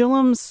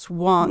pendulum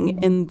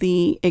swung in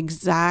the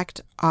exact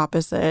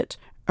opposite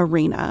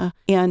arena.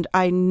 And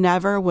I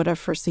never would have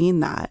foreseen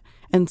that.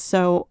 And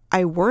so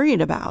I worried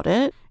about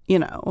it.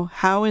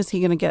 How is he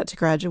going to get to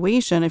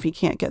graduation if he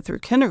can't get through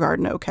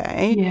kindergarten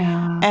okay?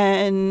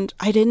 And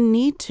I didn't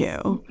need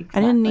to. I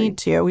didn't need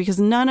to because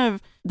none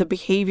of the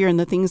behavior and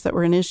the things that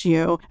were an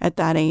issue at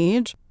that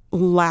age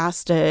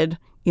lasted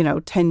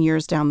 10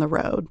 years down the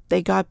road.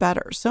 They got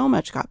better. So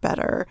much got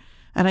better.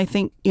 And I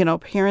think,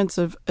 parents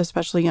of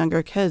especially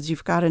younger kids,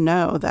 you've got to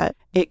know that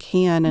it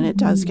can and it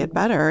does get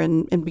better.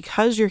 And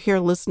because you're here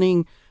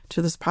listening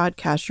to this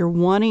podcast, you're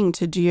wanting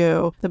to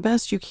do the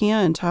best you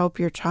can to help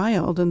your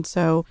child. And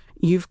so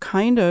you've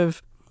kind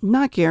of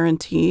not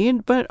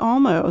guaranteed, but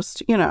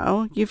almost,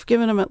 you've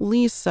given them at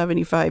least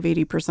 75,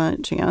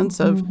 80% chance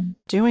of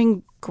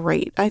doing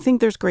great. I think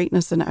there's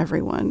greatness in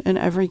everyone and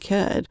every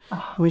kid.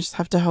 We just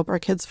have to help our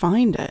kids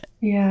find it.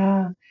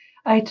 Yeah,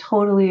 I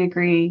totally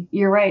agree.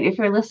 You're right. If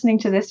you're listening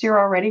to this, you're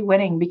already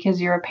winning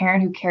because you're a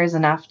parent who cares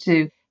enough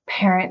to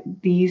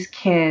parent these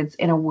kids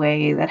in a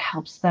way that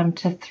helps them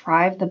to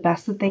thrive the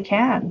best that they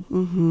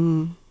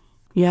can.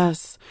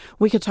 Yes,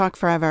 we could talk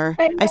forever.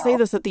 I say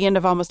this at the end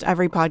of almost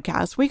every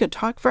podcast. We could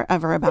talk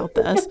forever about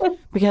this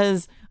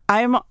because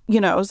I'm,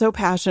 so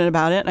passionate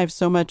about it. And I have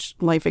so much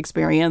life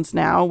experience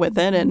now with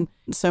it. And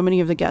so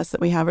many of the guests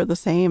that we have are the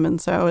same. And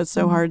so it's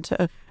so hard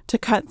to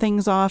cut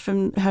things off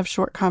and have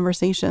short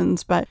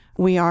conversations, but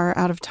we are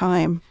out of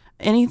time.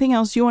 Anything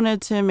else you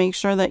wanted to make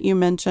sure that you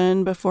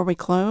mentioned before we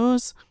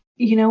close?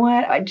 You know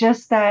what?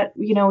 Just that,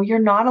 you're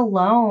not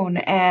alone,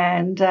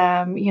 and,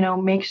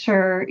 make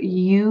sure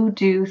you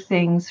do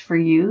things for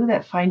you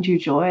that find you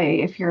joy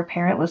if you're a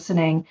parent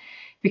listening,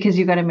 because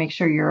you got to make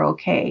sure you're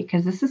okay,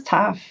 because this is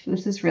tough.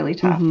 This is really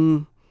tough.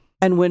 Mm-hmm.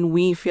 And when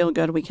we feel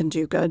good, we can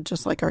do good,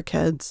 just like our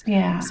kids.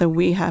 Yeah. So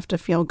we have to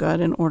feel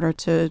good in order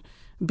to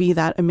be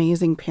that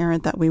amazing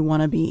parent that we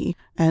want to be.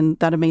 And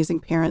that amazing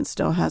parent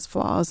still has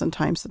flaws and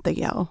times that they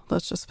yell.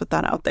 Let's just put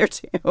that out there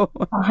too.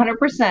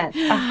 100%.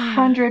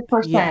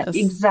 100%. Yes.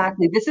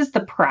 Exactly. This is the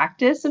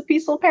practice of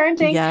peaceful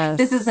parenting. Yes.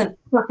 This isn't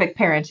perfect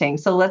parenting.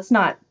 So let's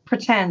not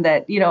pretend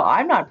that,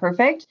 I'm not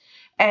perfect.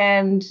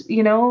 And,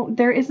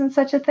 there isn't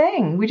such a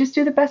thing. We just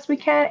do the best we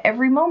can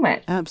every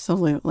moment.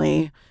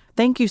 Absolutely.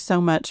 Thank you so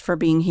much for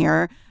being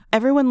here.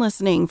 Everyone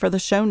listening, for the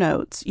show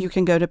notes, you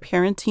can go to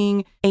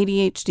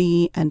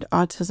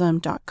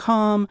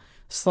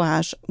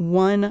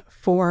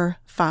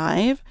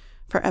parentingadhdandautism.com/145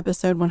 for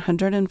episode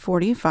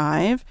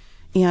 145.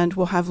 And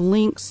we'll have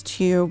links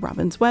to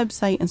Robin's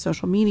website and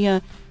social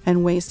media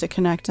and ways to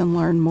connect and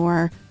learn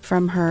more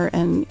from her,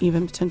 and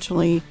even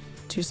potentially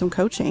do some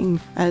coaching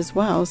as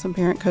well, some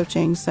parent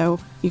coaching. So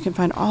you can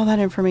find all that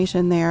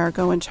information there.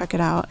 Go and check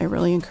it out. I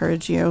really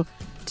encourage you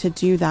to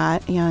do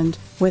that. And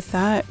with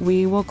that,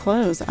 we will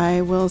close. I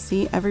will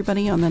see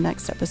everybody on the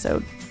next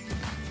episode.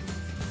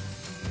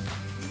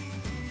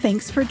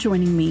 Thanks for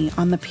joining me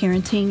on the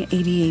Parenting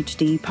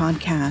ADHD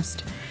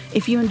podcast.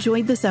 If you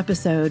enjoyed this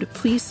episode,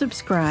 please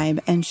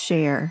subscribe and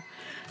share.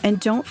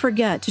 And don't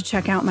forget to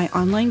check out my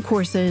online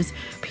courses,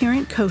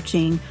 parent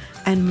coaching,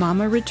 and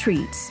mama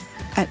retreats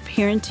at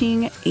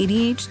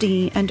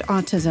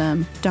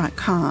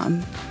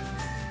parentingadhdandautism.com.